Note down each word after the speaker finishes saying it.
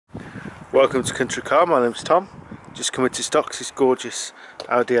Welcome to Country Car, my name's Tom. Just come into stocks this gorgeous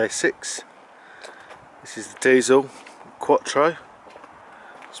Audi A6. This is the diesel Quattro.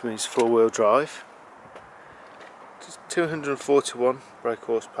 This means 4-wheel drive. Just 241 brake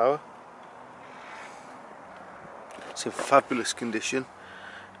horsepower. It's in fabulous condition.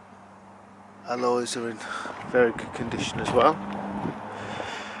 Alloys are in very good condition as well.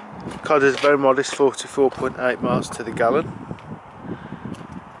 The car does a very modest 44.8 miles to the gallon.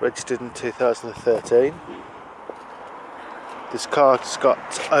 Registered in 2013. This car's got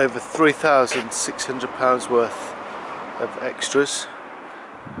over £3,600 worth of extras.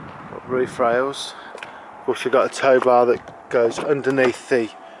 Got roof rails. Of course, you've got a tow bar that goes underneath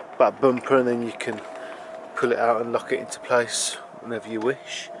the back bumper, and then you can pull it out and lock it into place whenever you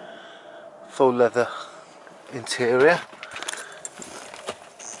wish. Full leather interior.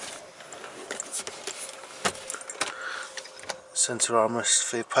 Centre armrest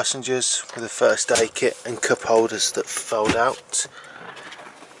for your passengers with a first aid kit and cup holders that fold out.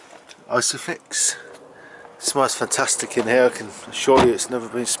 Isofix. It smells fantastic in here. I can assure you it's never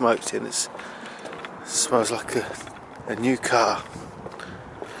been smoked in. It smells like a new car.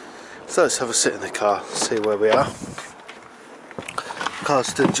 So let's have a sit in the car, see where we are. The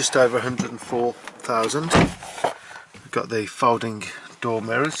car's done just over 104,000. We've got the folding door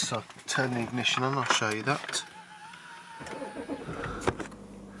mirrors, so I'll turn the ignition on, I'll show you that.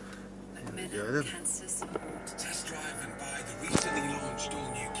 Test drive and buy the recently launched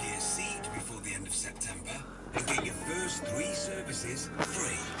all-new Kia Ceed before the end of September and get your first 3 services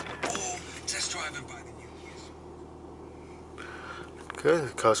free. Or test drive and buy the new Kia. Okay,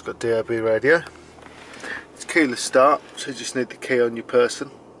 the car's got DAB radio. It's keyless start, so you just need the key on your person.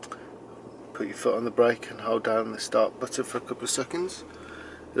 Put your foot on the brake and hold down the start button for a couple of seconds.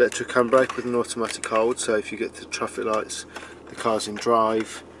 Electric handbrake with an automatic hold, so if you get to traffic lights, the car's in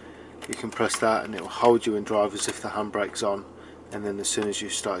drive, you can press that and it will hold you in drive as if the handbrake's on, and then as soon as you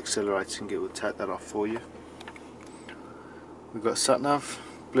start accelerating it will take that off for you. We've got sat-nav,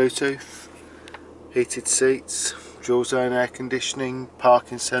 Bluetooth, heated seats, dual zone air conditioning,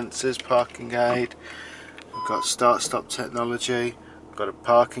 parking sensors, parking aid. We've got start-stop technology, we've got a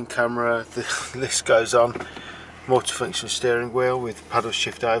parking camera, the list goes on. Multifunction steering wheel with paddle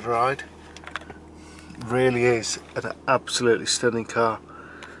shift override. Really is an absolutely stunning car.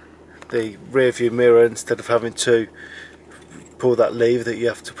 The rear view mirror, instead of having to pull that lever that you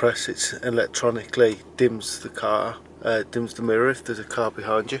have to press, it electronically dims the car, dims the mirror if there's a car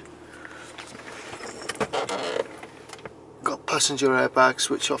behind you. Got passenger airbag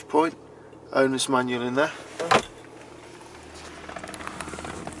switch off point, owner's manual in there.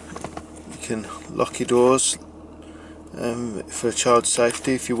 You can lock your doors for child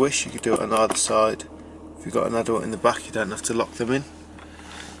safety if you wish. You could do it on either side. If you've got an adult in the back, you don't have to lock them in.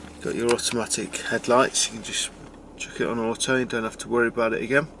 Got your automatic headlights, you can just chuck it on auto, you don't have to worry about it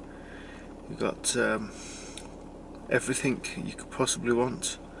again. You've got everything you could possibly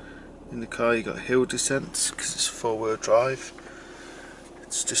want in the car. You've got hill descents because it's 4-wheel drive.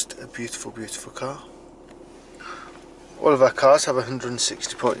 It's just a beautiful, beautiful car. All of our cars have a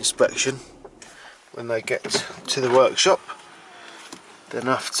 160-point inspection when they get to the workshop. Then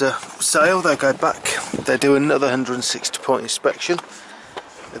after sale they go back, they do another 160-point inspection.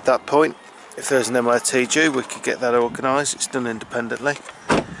 At that point, if there's an MOT due, we could get that organised. It's done independently.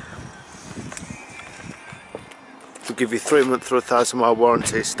 We'll give you 3-month or 1,000-mile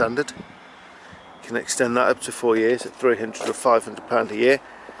warranty as standard. You can extend that up to 4 years at £300 or £500 a year,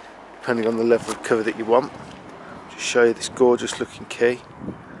 depending on the level of cover that you want. Just show you this gorgeous looking key.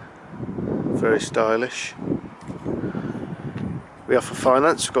 Very stylish. We offer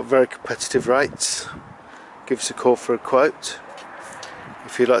finance. We've got very competitive rates. Give us a call for a quote.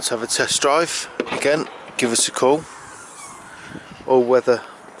 If you'd like to have a test drive, again, give us a call. All weather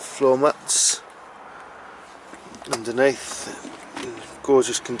floor mats underneath, in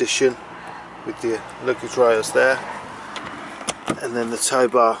gorgeous condition with the luggage rails there, and then the tow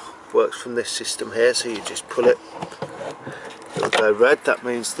bar works from this system here, so you just pull it, it'll go red, that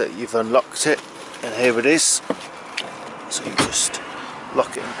means that you've unlocked it, and here it is. So you just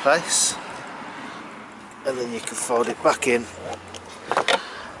lock it in place and then you can fold it back in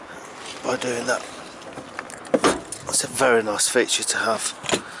by doing that. It's a very nice feature to have.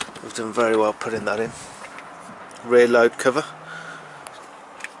 We've done very well putting that in. Rear load cover,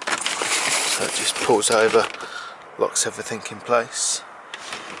 so it just pulls over, locks everything in place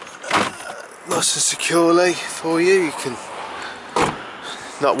nice and securely for you. You can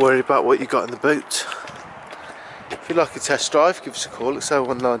not worry about what you got in the boot. If you'd like a test drive, give us a call. It's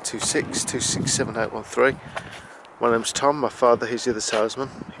 01926 267813. My name's Tom, my father, he's the other salesman,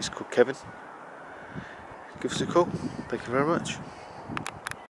 he's called Kevin. Give us a call, thank you very much.